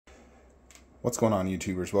What's going on,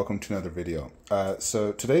 YouTubers? Welcome to another video.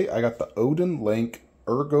 So today I got the OdinLake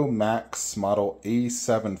Ergo Max model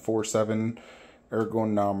A747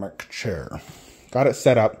 ergonomic chair. Got it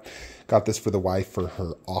set up. Got this for the wife for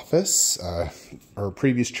her office. Her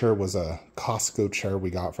previous chair was a Costco chair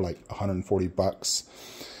we got for like 140 bucks.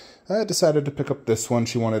 I decided to pick up this one.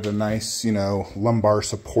 She wanted a nice, lumbar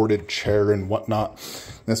supported chair and whatnot.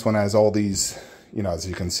 This one has all these, as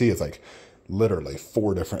you can see, it's like literally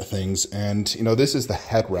 4 different things. And, this is the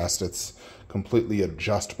headrest. It's completely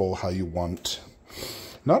adjustable how you want.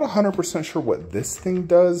 Not 100% sure what this thing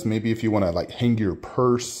does. Maybe if you want to like hang your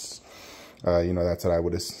purse, that's what I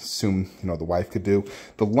would assume, the wife could do.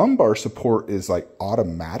 The lumbar support is like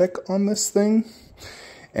automatic on this thing.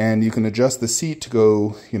 And you can adjust the seat to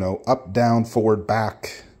go, up, down, forward,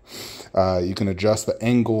 back. You can adjust the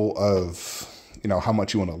angle of, how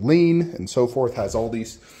much you want to lean and so forth. Has all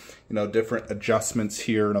these, different adjustments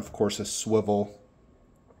here. And of course, a swivel.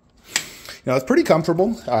 It's pretty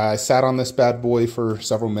comfortable. I sat on this bad boy for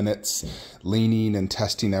several minutes, leaning and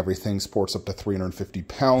testing everything. Supports up to 350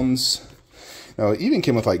 pounds. It even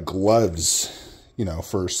came with like gloves,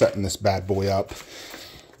 for setting this bad boy up.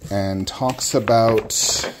 And talks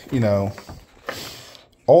about,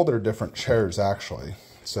 all their different chairs, actually.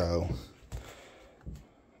 So,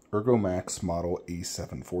 Ergo Max model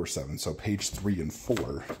A747. So, page 3 and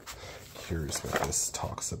 4. Here's what this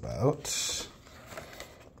talks about.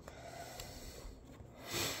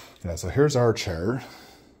 So here's our chair.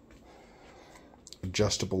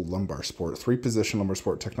 Adjustable lumbar support. 3-position lumbar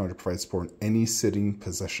support technology provides support in any sitting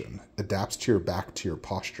position. Adapts to your back to your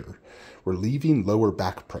posture. Relieving lower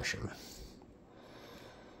back pressure.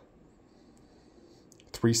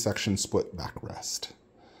 3-section split backrest.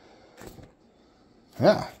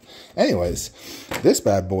 Yeah. Anyways, this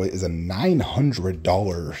bad boy is a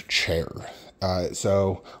 $900 chair.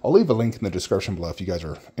 So I'll leave a link in the description below if you guys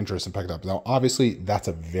are interested in picking it up. Now, obviously, that's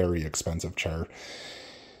a very expensive chair.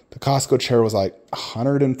 The Costco chair was like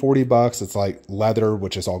 140 bucks. It's like leather,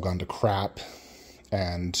 which has all gone to crap.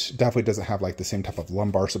 And definitely doesn't have like the same type of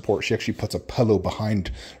lumbar support. She actually puts a pillow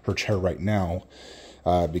behind her chair right now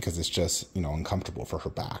because it's just, uncomfortable for her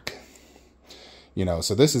back.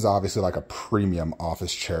 So this is obviously like a premium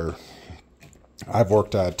office chair. I've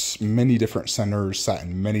worked at many different centers, sat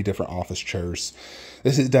in many different office chairs.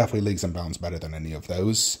 This is definitely leagues and bounds better than any of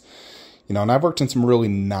those. And I've worked in some really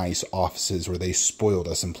nice offices where they spoiled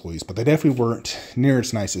us employees, but they definitely weren't near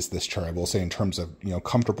as nice as this chair, I will say, in terms of,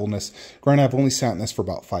 comfortableness. Granted, I've only sat in this for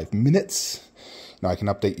about 5 minutes. I can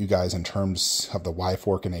update you guys in terms of the wife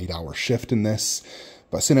working an 8-hour shift in this,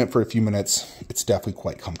 but sitting in it for a few minutes, it's definitely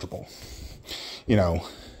quite comfortable.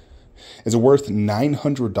 Is it worth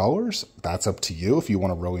 $900? That's up to you if you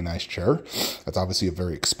want a really nice chair. That's obviously a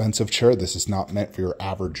very expensive chair. This is not meant for your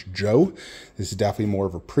average Joe. This is definitely more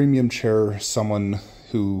of a premium chair. Someone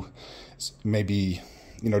who maybe,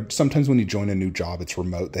 sometimes when you join a new job, it's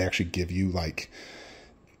remote. They actually give you like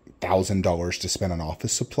 $1,000 to spend on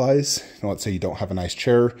office supplies. Let's say you don't have a nice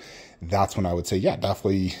chair. That's when I would say, yeah,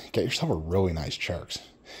 definitely get yourself a really nice chair.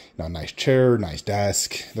 A nice chair, nice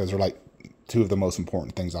desk. Those are like 2 of the most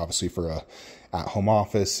important things, obviously, for a at-home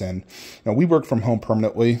office. And we work from home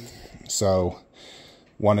permanently, so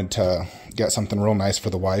wanted to get something real nice for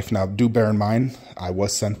the wife. Now, do bear in mind, I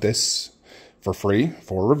was sent this for free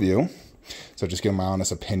for a review, so just give my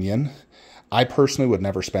honest opinion. I personally would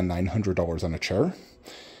never spend $900 on a chair.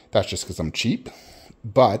 That's just because I'm cheap.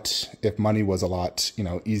 But if money was a lot,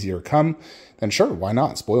 easier to come, then sure, why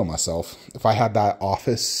not spoil myself? If I had that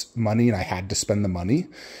office money and I had to spend the money,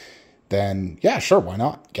 then yeah, sure, why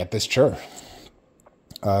not get this chair?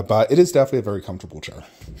 But it is definitely a very comfortable chair.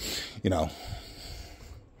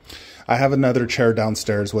 I have another chair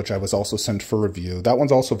downstairs, which I was also sent for review. That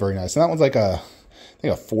one's also very nice. And that one's like I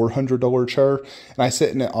think a $400 chair. And I sit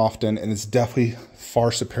in it often, and it's definitely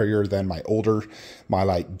far superior than my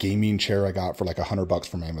like gaming chair I got for like $100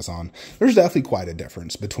 from Amazon. There's definitely quite a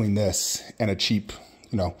difference between this and a cheap,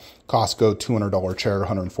 Costco $200 chair,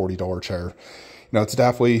 $140 chair. It's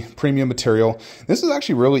definitely premium material. This is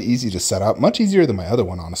actually really easy to set up, much easier than my other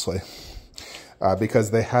one, honestly,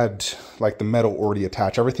 because they had like the metal already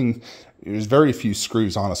attached. Everything, there's very few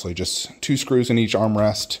screws, honestly, just 2 screws in each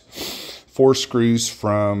armrest, 4 screws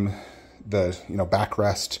from the,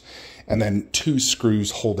 backrest, and then 2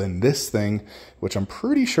 screws holding this thing, which I'm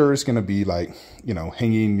pretty sure is going to be like,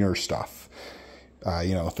 hanging your stuff.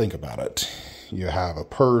 Think about it. You have a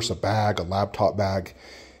purse, a bag, a laptop bag,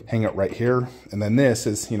 hang it right here. And then this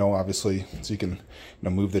is, obviously, so you can,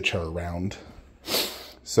 move the chair around.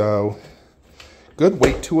 So good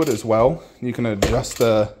weight to it as well. You can adjust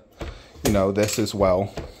the, this as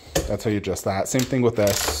well. That's how you adjust that. Same thing with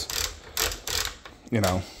this, you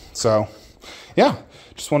know. So, yeah,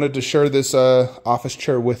 just wanted to share this office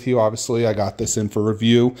chair with you. Obviously, I got this in for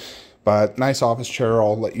review, but nice office chair.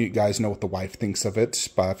 I'll let you guys know what the wife thinks of it.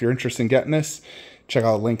 But if you're interested in getting this, check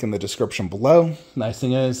out the link in the description below. Nice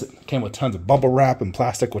thing is, it came with tons of bubble wrap and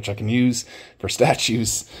plastic, which I can use for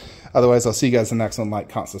statues. Otherwise, I'll see you guys in the next one. Like,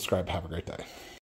 comment, subscribe. Have a great day.